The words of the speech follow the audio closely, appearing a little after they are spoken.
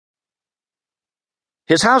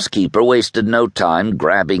His housekeeper wasted no time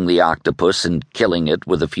grabbing the octopus and killing it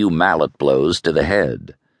with a few mallet blows to the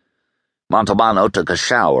head. Montalbano took a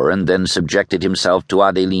shower and then subjected himself to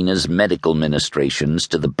Adelina's medical ministrations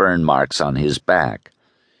to the burn marks on his back.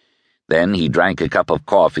 Then he drank a cup of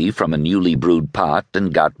coffee from a newly brewed pot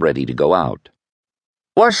and got ready to go out.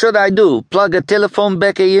 "What should I do, plug a telephone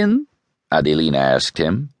back in?" Adelina asked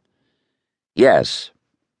him. "Yes."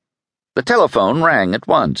 The telephone rang at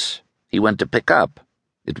once. He went to pick up.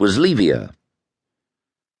 It was Livia.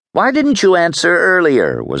 "Why didn't you answer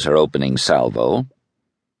earlier?" was her opening salvo.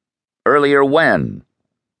 "Earlier when?"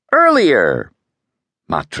 "Earlier!"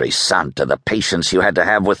 Madre Santa, the patience you had to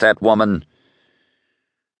have with that woman.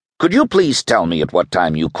 "Could you please tell me at what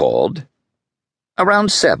time you called?"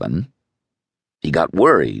 "Around 7. He got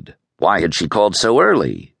worried. Why had she called so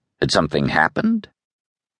early? Had something happened?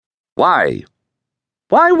 "Why?"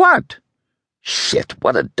 "Why what?" Shit,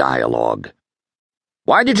 what a dialogue.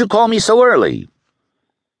 "Why did you call me so early?"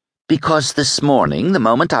 "Because this morning, the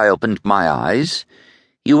moment I opened my eyes,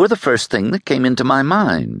 you were the first thing that came into my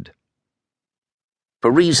mind." For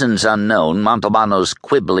reasons unknown, Montalbano's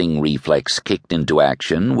quibbling reflex kicked into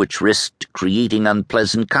action, which risked creating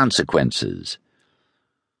unpleasant consequences.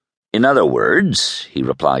 "In other words," he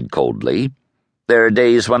replied coldly, "there are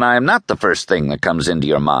days when I am not the first thing that comes into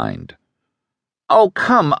your mind." "Oh,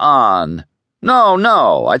 come on."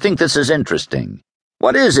 No, I think this is interesting.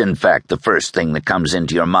 What is, in fact, the first thing that comes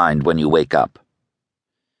into your mind when you wake up?"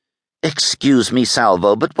 "Excuse me,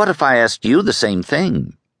 Salvo, but what if I asked you the same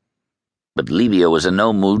thing?" But Livia was in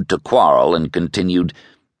no mood to quarrel and continued,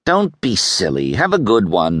 "Don't be silly. Have a good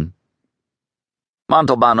one."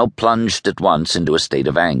 Montalbano plunged at once into a state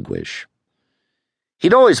of anguish.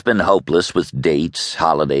 He'd always been hopeless with dates,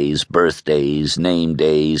 holidays, birthdays, name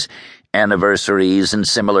days, anniversaries, and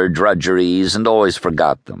similar drudgeries, and always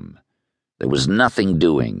forgot them. There was nothing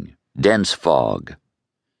doing, dense fog.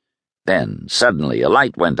 Then, suddenly, a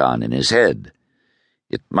light went on in his head.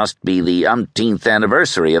 It must be the umpteenth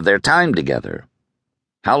anniversary of their time together.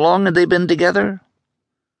 How long had they been together?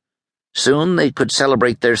 Soon they could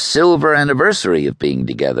celebrate their silver anniversary of being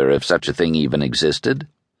together, if such a thing even existed.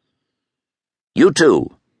 "You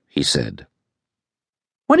too," he said.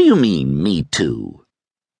 "What do you mean, me too?"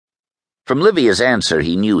 From Livia's answer,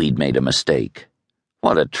 he knew he'd made a mistake.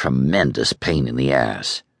 What a tremendous pain in the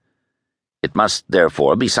ass. It must,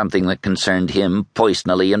 therefore, be something that concerned him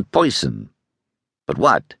poisonally and poison. But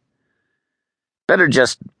what? Better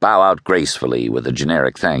just bow out gracefully with a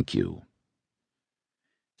generic thank you.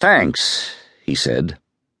 "Thanks," he said.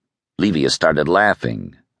 Livia started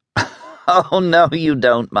laughing. "Oh, no, you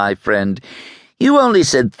don't, my friend. You only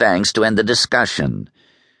said thanks to end the discussion,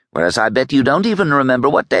 whereas I bet you don't even remember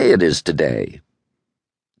what day it is today."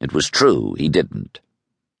 It was true, he didn't.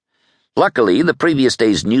 Luckily, the previous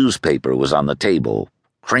day's newspaper was on the table.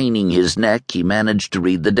 Craning his neck, he managed to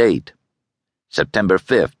read the date. September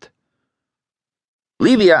 5th.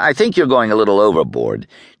 "Livia, I think you're going a little overboard.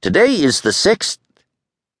 Today is the 6th.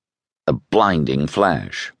 A blinding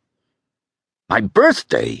flash. "My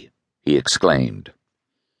birthday!" he exclaimed.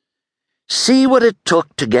 "See what it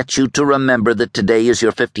took to get you to remember that today is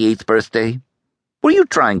your 58th birthday? Were you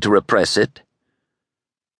trying to repress it?"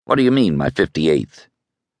 "What do you mean, my 58th?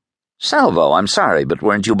 "Salvo, I'm sorry, but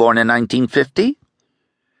weren't you born in 1950?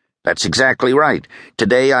 "That's exactly right.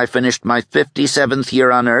 Today I finished my 57th year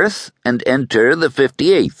on Earth and enter the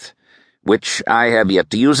 58th, which I have yet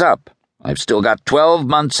to use up. I've still got 12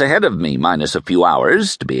 months ahead of me, minus a few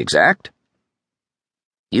hours, to be exact."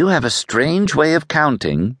 "You have a strange way of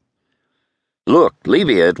counting." "Look,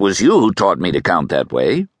 Livia, it was you who taught me to count that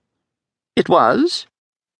way." "It was?"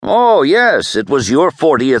 "Oh, yes, it was your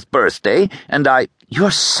 40th birthday, and I—" "You're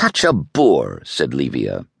such a boor," said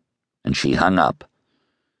Livia, and she hung up.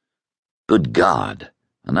 Good God,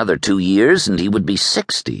 another 2 years and he would be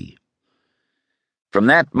 60. From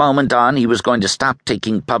that moment on, he was going to stop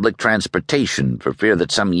taking public transportation for fear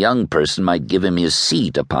that some young person might give him his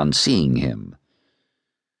seat upon seeing him.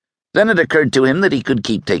 Then it occurred to him that he could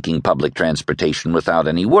keep taking public transportation without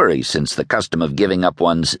any worry, since the custom of giving up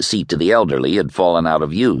one's seat to the elderly had fallen out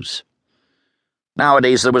of use.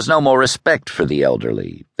 Nowadays there was no more respect for the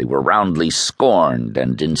elderly. They were roundly scorned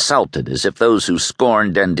and insulted, as if those who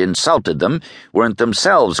scorned and insulted them weren't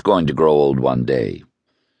themselves going to grow old one day.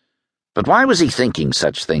 But why was he thinking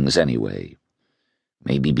such things anyway?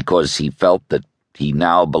 Maybe because he felt that he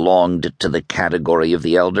now belonged to the category of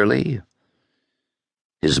the elderly?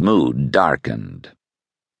 His mood darkened.